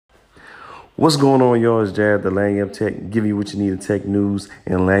What's going on, y'all? It's Jared, the Lanyard Tech, giving you what you need in tech news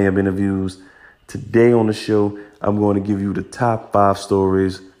and Lanyard interviews. Today on the show, I'm going to give you the top 5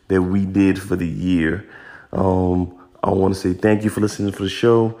 stories that we did for the year. I want to say thank you for listening to the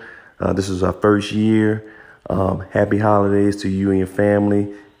show. This is our first year. Happy holidays to you and your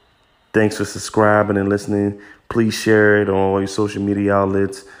family. Thanks for subscribing and listening. Please share it on all your social media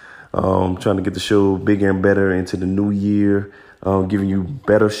outlets. Trying to get the show bigger and better into the new year. Giving you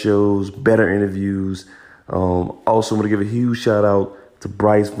better shows, better interviews. Also want to give a huge shout out to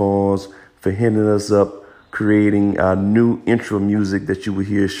Bryce Vaughns for hitting us up, creating our new intro music that you will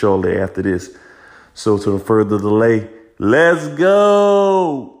hear shortly after this. So to no further delay, let's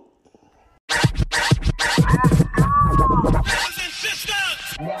go!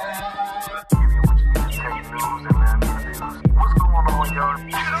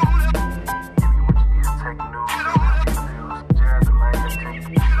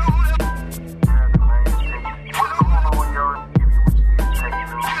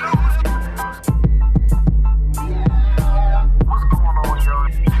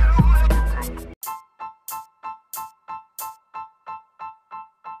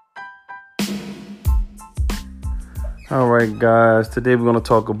 All right, guys, today we're going to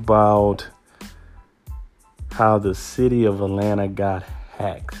talk about how the city of Atlanta got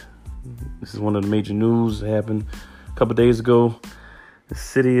hacked. This is one of the major news that happened a couple days ago. The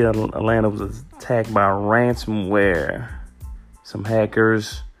city of Atlanta was attacked by ransomware. Some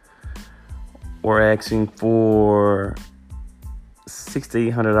hackers were asking for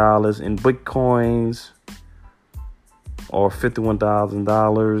 $6,800 in Bitcoins or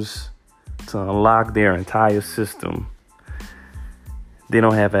 $51,000 to unlock their entire system. They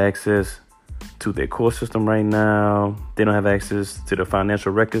don't have access to their core system right now. They don't have access to their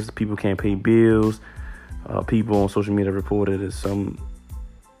financial records. People can't pay bills. People on social media reported that some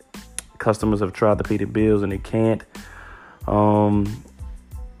customers have tried to pay their bills and they can't.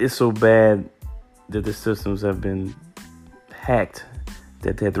 It's so bad that the systems have been hacked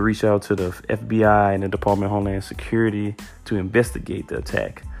that they had to reach out to the FBI and the Department of Homeland Security to investigate the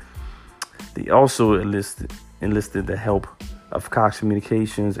attack. They also enlisted the help of Cox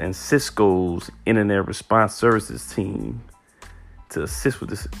Communications and Cisco's Internet Response Services team to assist with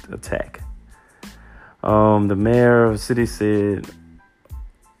this attack. The mayor of the city said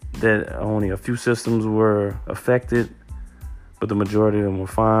that only a few systems were affected, but the majority of them were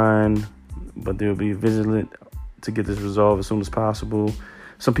fine. But they'll be vigilant to get this resolved as soon as possible.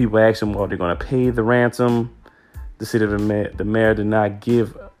 Some people asked him, well, they're going to pay the ransom. The mayor did not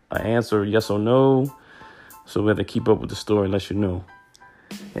give an answer, yes or no. So we have to keep up with the story and let you know.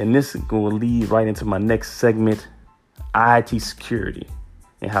 And this is going to lead right into my next segment, IT security,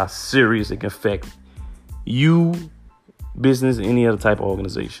 and how serious it can affect you, business, any other type of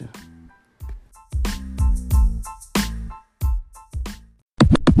organization.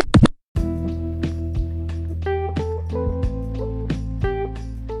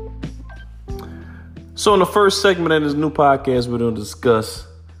 So in the first segment of this new podcast, we're going to discuss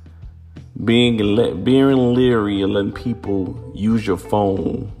being leery and letting people use your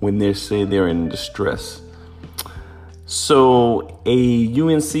phone when they say they're in distress. So a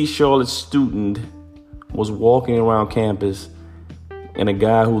UNC Charlotte student was walking around campus and a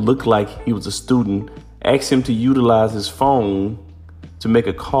guy who looked like he was a student asked him to utilize his phone to make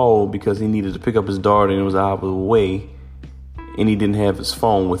a call because he needed to pick up his daughter and it was out of the way and he didn't have his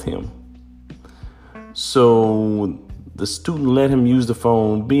phone with him. So the student let him use the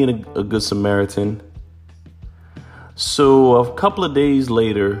phone, being a good Samaritan. So a couple of days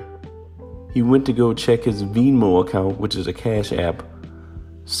later, he went to go check his Venmo account, which is a cash app,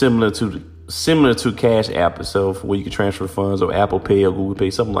 similar to Cash App itself, where you can transfer funds, or Apple Pay or Google Pay,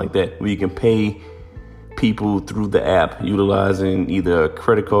 something like that, where you can pay people through the app utilizing either a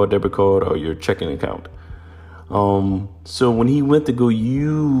credit card, debit card, or your checking account. So when he went to go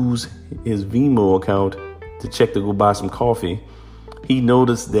use his Venmo account to check to go buy some coffee, he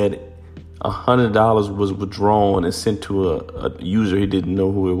noticed that $100 was withdrawn and sent to a user he didn't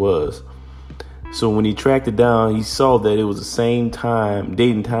know who it was. So when he tracked it down, he saw that it was the same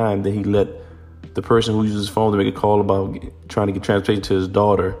date and time that he let the person who used his phone to make a call about trying to get transportation to his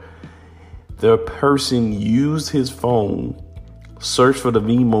daughter. The person used his phone, searched for the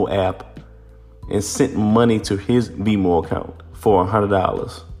Venmo app, and sent money to his Venmo account for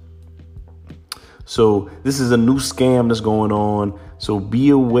 $100. So this is a new scam that's going on. So be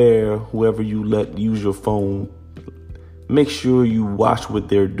aware, whoever you let use your phone, make sure you watch what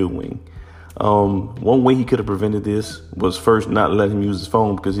they're doing. One way he could have prevented this was, first, not let him use his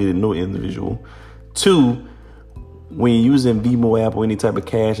phone because he didn't know the individual. 2, when you're using Venmo app or any type of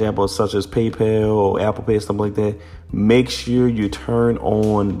cash app or such as PayPal or Apple Pay, something like that, make sure you turn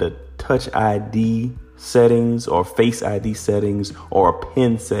on the Touch ID settings or Face ID settings or a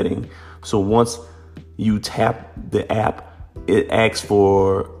PIN setting. So once you tap the app, it asks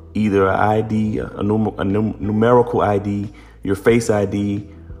for either an ID, a numerical ID, your Face ID,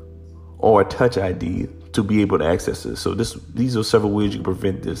 or a Touch ID to be able to access it. So these are several ways you can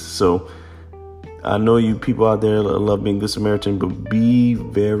prevent this. So I know you people out there love being Good Samaritan, but be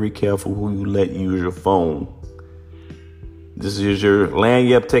very careful who you let use your phone. This is your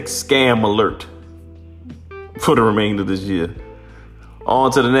Lagniappe Tech scam alert for the remainder of this year. On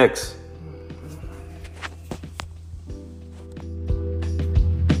to the next.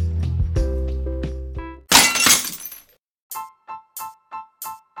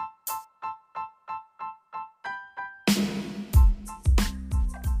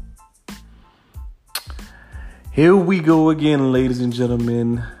 Here we go again, ladies and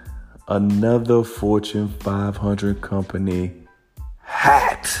gentlemen. Another Fortune 500 company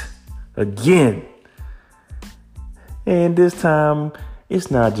hacked again. And this time, it's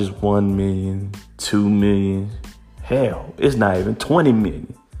not just 1 million, 2 million. Hell, it's not even 20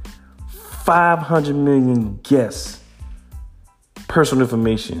 million. 500 million guests. Personal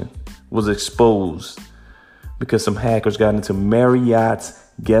information was exposed because some hackers got into Marriott's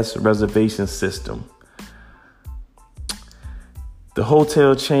guest reservation system. The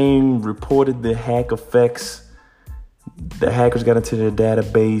hotel chain reported the hack effects. The hackers got into their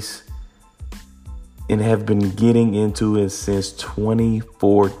database and have been getting into it since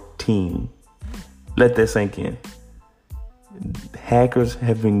 2014. Let that sink in. Hackers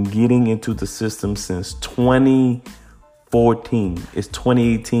have been getting into the system since 2014. It's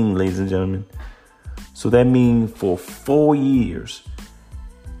 2018, ladies and gentlemen. So that means for 4 years,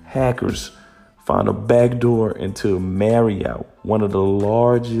 hackers found a backdoor into Marriott, one of the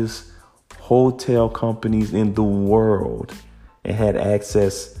largest hotel companies in the world, and had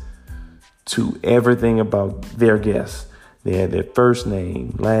access to everything about their guests. They had their first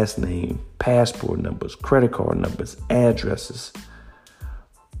name, last name, passport numbers, credit card numbers, addresses.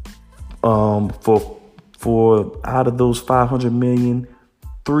 For out of those 500 million,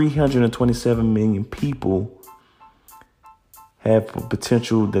 327 million people have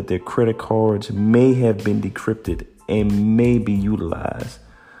potential that their credit cards may have been decrypted and may be utilized.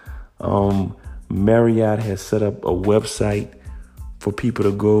 Marriott has set up a website for people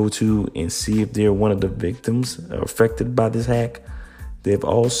to go to and see if they're one of the victims affected by this hack. They're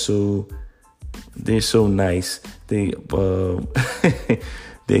so nice. They're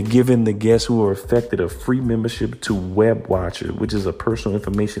giving the guests who are affected a free membership to WebWatcher, which is a personal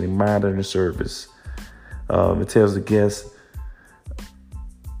information and monitoring service. It tells the guests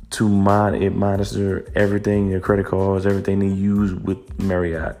to monitor everything, your credit cards, everything they use with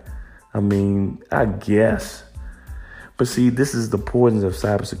Marriott. I mean, I guess. But see, this is the importance of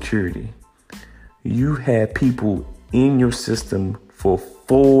cybersecurity. You had people in your system for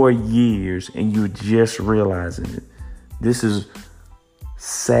 4 years and you're just realizing it. This is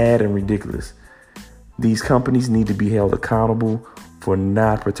sad and ridiculous. These companies need to be held accountable for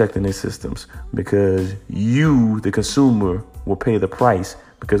not protecting their systems, because you, the consumer, will pay the price,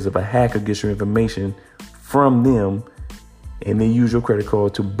 because if a hacker gets your information from them and they use your credit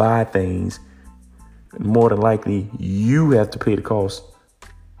card to buy things, more than likely you have to pay the cost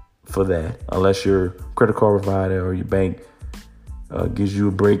for that, unless your credit card provider or your bank gives you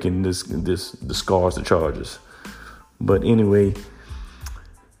a break and discards the charges. But anyway,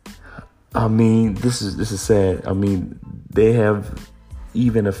 I mean, this is sad. I mean, they have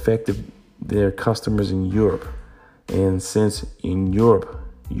even affected their customers in Europe. And since in Europe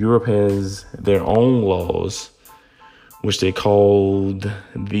has their own laws, which they called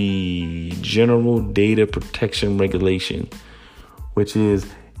the General Data Protection Regulation, which is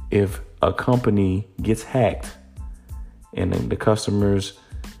if a company gets hacked and then the customer's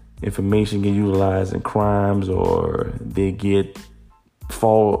information get utilized in crimes, or they get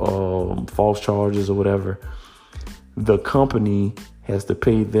false charges or whatever, the company has to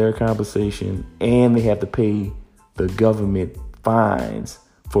pay their compensation and they have to pay the government fines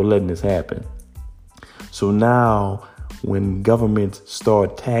for letting this happen. So now when governments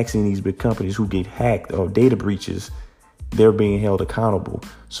start taxing these big companies who get hacked or data breaches, they're being held accountable.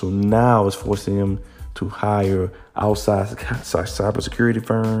 So now it's forcing them to hire outside cybersecurity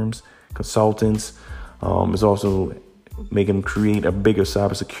firms, consultants. It's also making them create a bigger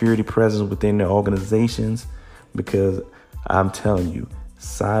cybersecurity presence within their organizations, because I'm telling you,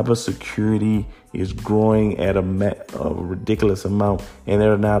 cybersecurity is growing at a ridiculous amount, and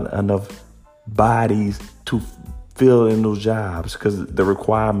there are not enough bodies fill in those jobs because the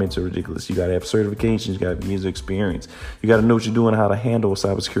requirements are ridiculous. You got to have certifications, you got to have years of experience. You got to know what you're doing, how to handle a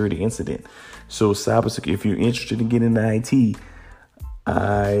cybersecurity incident. So if you're interested in getting into IT,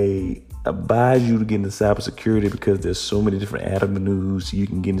 I advise you to get into cybersecurity because there's so many different avenues you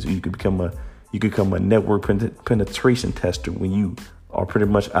can get into. You can become a network penetration tester when you are pretty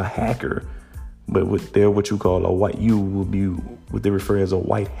much a hacker. But what you call you will be what they refer as a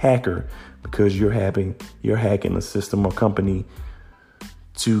white hacker because you're hacking a system or company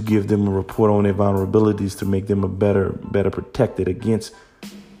to give them a report on their vulnerabilities to make them better protected against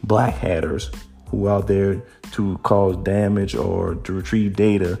black hackers who are out there to cause damage or to retrieve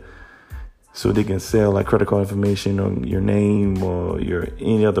data so they can sell like credit card information on your name or your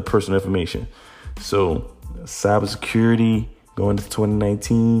any other personal information. So cybersecurity going to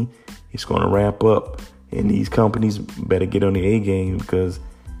 2019, it's going to ramp up, and these companies better get on the A game because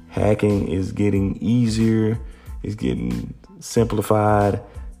hacking is getting easier, it's getting simplified.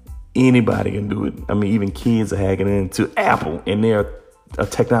 Anybody can do it. I mean, even kids are hacking into Apple, and they're a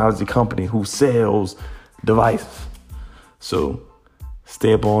technology company who sells devices. So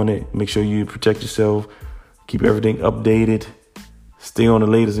stay up on it. Make sure you protect yourself. Keep everything updated. Stay on the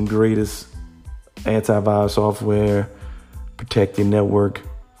latest and greatest antivirus software. Protect your network,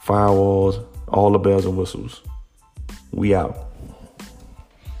 firewalls, all the bells and whistles. We out.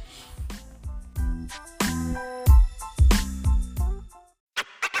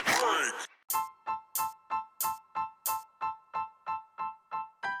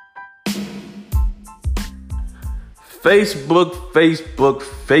 Facebook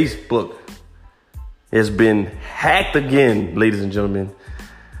has been hacked again, ladies and gentlemen.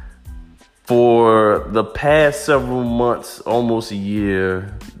 For the past several months, almost a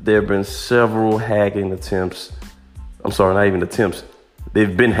year, there have been several hacking attempts. I'm sorry, not even attempts.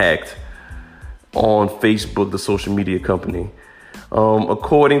 They've been hacked on Facebook, the social media company.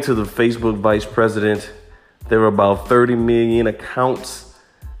 According to the Facebook vice president, there are about 30 million accounts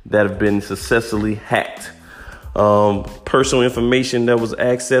that have been successfully hacked. Personal information that was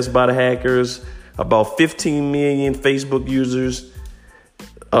accessed by the hackers, about 15 million Facebook users,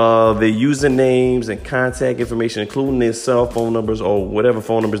 their usernames and contact information, including their cell phone numbers or whatever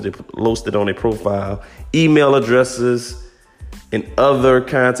phone numbers they posted on their profile, email addresses, and other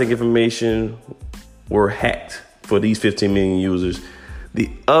contact information were hacked for these 15 million users. The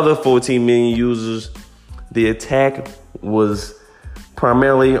other 14 million users, the attack was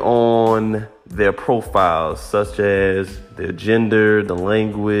primarily on their profiles, such as their gender, the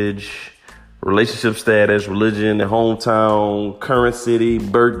language, relationship status, religion, their hometown, current city,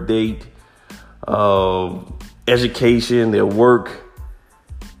 birth date, education, their work,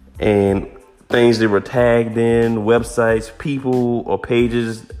 and things they were tagged in, websites, people, or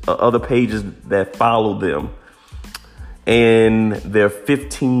pages, other pages that followed them, and their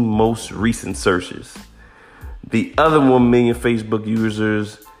 15 most recent searches. The other 1 million Facebook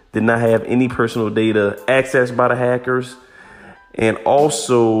users did not have any personal data accessed by the hackers. And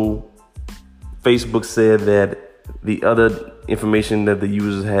also, Facebook said that the other information that the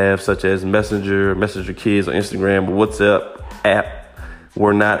users have, such as Messenger Kids, or Instagram, or WhatsApp app,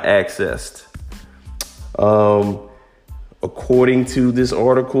 were not accessed. According to this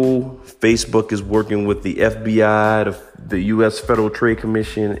article, Facebook is working with the FBI, the U.S. Federal Trade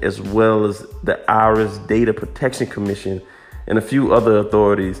Commission, as well as the IRS Data Protection Commission, and a few other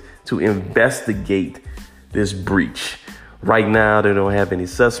authorities to investigate this breach. Right now, they don't have any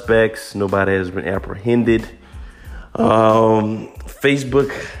suspects. Nobody has been apprehended.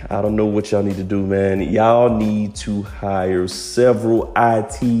 Facebook, I don't know what y'all need to do, man. Y'all need to hire several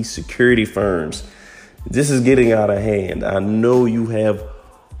IT security firms. This is getting out of hand. I know you have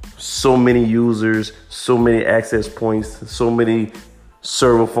so many users, so many access points, so many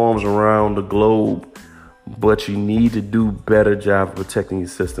server farms around the globe, but you need to do a better job of protecting your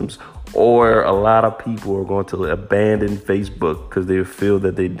systems, or a lot of people are going to abandon Facebook because they feel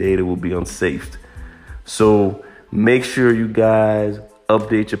that their data will be unsafe. So make sure you guys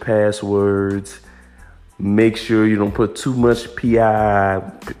update your passwords. Make sure you don't put too much PII,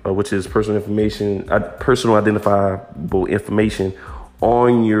 which is personal identifiable information,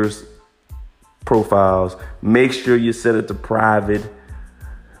 on your profiles. Make sure you set it to private.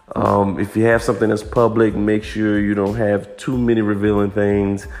 If you have something that's public, make sure you don't have too many revealing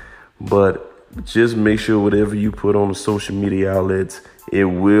things. But just make sure whatever you put on the social media outlets, it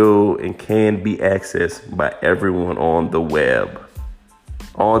will and can be accessed by everyone on the web.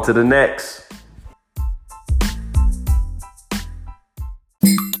 On to the next.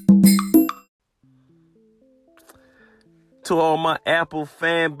 To all my Apple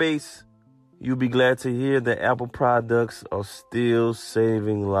fan base, You'll be glad to hear that Apple products are still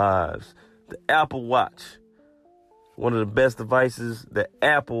saving lives. The Apple Watch, one of the best devices that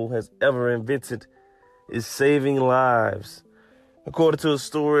Apple has ever invented, is saving lives. According to a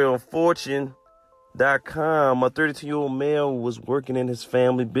story on Fortune.com, a 32-year-old male was working in his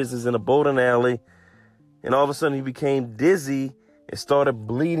family business in a bowling alley, and all of a sudden he became dizzy and started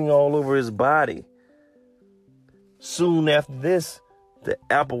bleeding all over his body. Soon after this, the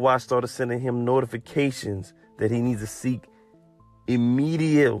Apple Watch started sending him notifications that he needs to seek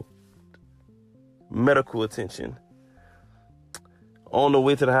immediate medical attention. On the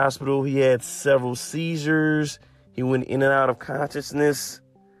way to the hospital, he had several seizures. He went in and out of consciousness.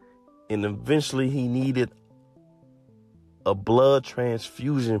 And eventually he needed a blood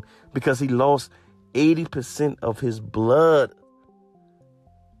transfusion because he lost 80% of his blood.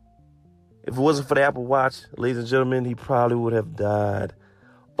 If it wasn't for the Apple Watch, ladies and gentlemen, he probably would have died.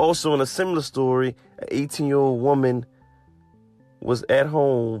 Also, in a similar story, an 18-year-old woman was at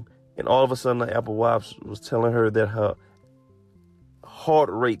home, and all of a sudden the Apple Watch was telling her that her heart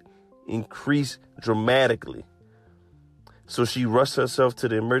rate increased dramatically. So she rushed herself to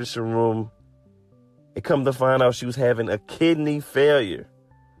the emergency room and come to find out she was having a kidney failure.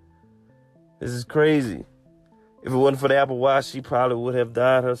 This is crazy. If it wasn't for the Apple Watch, she probably would have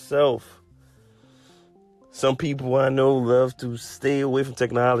died herself. Some people I know love to stay away from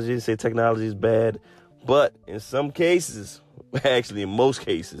technology, say technology is bad. But in some cases, actually in most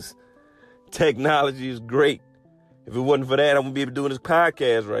cases, technology is great. If it wasn't for that, I wouldn't be able to do this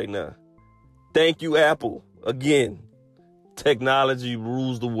podcast right now. Thank you, Apple. Again, technology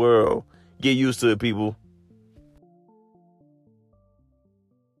rules the world. Get used to it, people.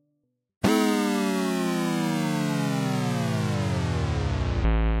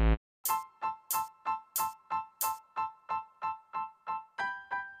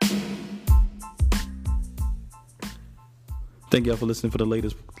 Thank y'all for listening for the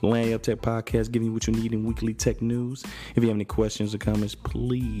latest Lanyard Tech podcast, giving you what you need in weekly tech news. If you have any questions or comments,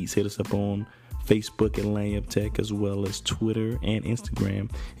 please hit us up on Facebook at Lanyard Tech, as well as Twitter and Instagram.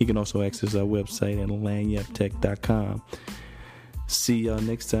 You can also access our website at lanyardtech.com. See y'all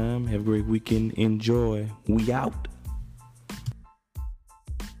next time. Have a great weekend. Enjoy. We out.